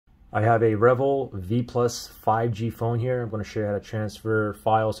I have a REVVL V Plus 5G phone here. I'm going to show you how to transfer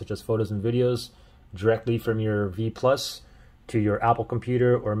files such as photos and videos directly from your V Plus to your Apple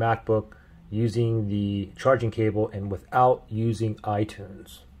computer or MacBook using the charging cable and without using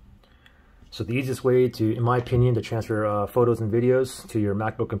iTunes. So the easiest way to, in my opinion, to transfer photos and videos to your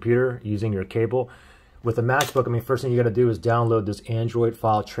MacBook computer using your cable. With a MacBook, I mean, first thing you got to do is download this Android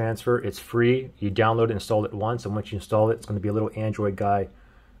file transfer. It's free. You download it, install it once, and once you install it, it's going to be a little Android guy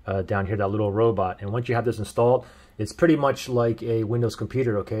down here, that little robot. And once you have this installed, it's pretty much like a Windows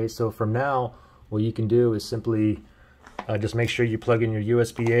computer, okay? So from now, what you can do is simply just make sure you plug in your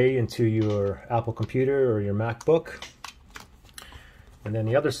USB-A into your Apple computer or your MacBook. And then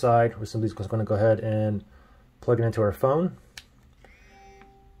the other side, we're simply just going to go ahead and plug it into our phone.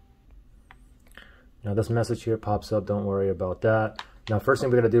 Now this message here pops up, don't worry about that. Now first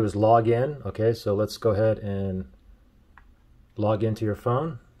thing we're going to do is log in, okay? So let's go ahead and log into your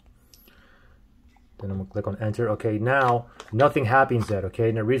phone. Then I'm going to click on enter. Okay, now nothing happens yet, okay?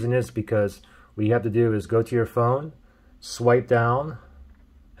 And the reason is because what you have to do is go to your phone, swipe down,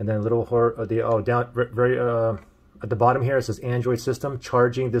 and then a little down very at the bottom here it says Android system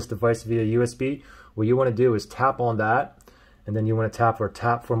charging this device via USB. What you want to do is tap on that, and then you want to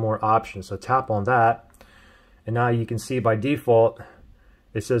tap for more options. So tap on that, and now you can see by default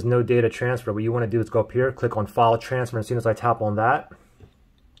it says no data transfer. What you want to do is go up here, click on file transfer, and as soon as I tap on that,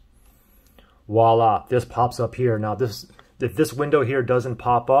 voila, this pops up here. Now if this window here doesn't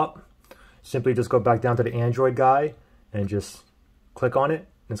pop up, simply just go back down to the Android guy and just click on it,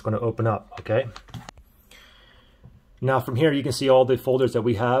 and it's going to open up, okay? Now from here you can see all the folders that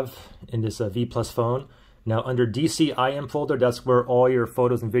we have in this V Plus phone. Now under DCIM folder, that's where all your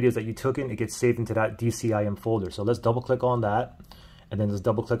photos and videos that you took in, it gets saved into that DCIM folder. So let's double click on that, and then let's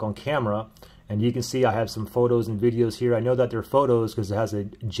double click on camera, and you can see I have some photos and videos here. I know that they're photos because it has a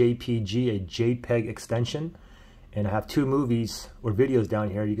JPG, a JPEG extension, and I have two movies or videos down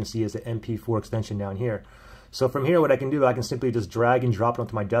here. You can see it's an MP4 extension down here. So from here what I can do, I can simply just drag and drop it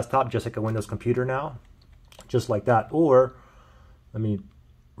onto my desktop just like a Windows computer now, just like that. Or let me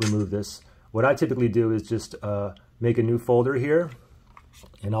remove this. What I typically do is just make a new folder here,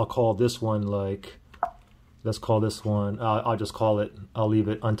 and I'll call this one like, let's call this one, I'll leave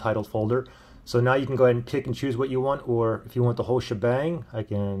it untitled folder. So now you can go ahead and pick and choose what you want, or if you want the whole shebang, I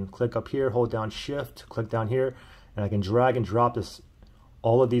can click up here, hold down shift, click down here, and I can drag and drop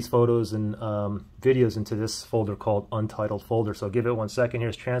all of these photos and videos into this folder called untitled folder. So give it 1 second,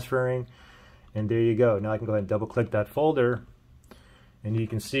 here's transferring, and there you go. Now I can go ahead and double click that folder, and you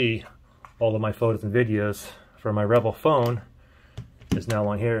can see all of my photos and videos for my REVVL phone is now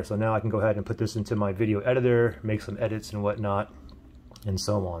on here. So now I can go ahead and put this into my video editor, make some edits and whatnot, and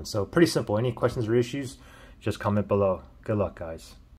so on. So pretty simple. Any questions or issues, just comment below. Good luck, guys.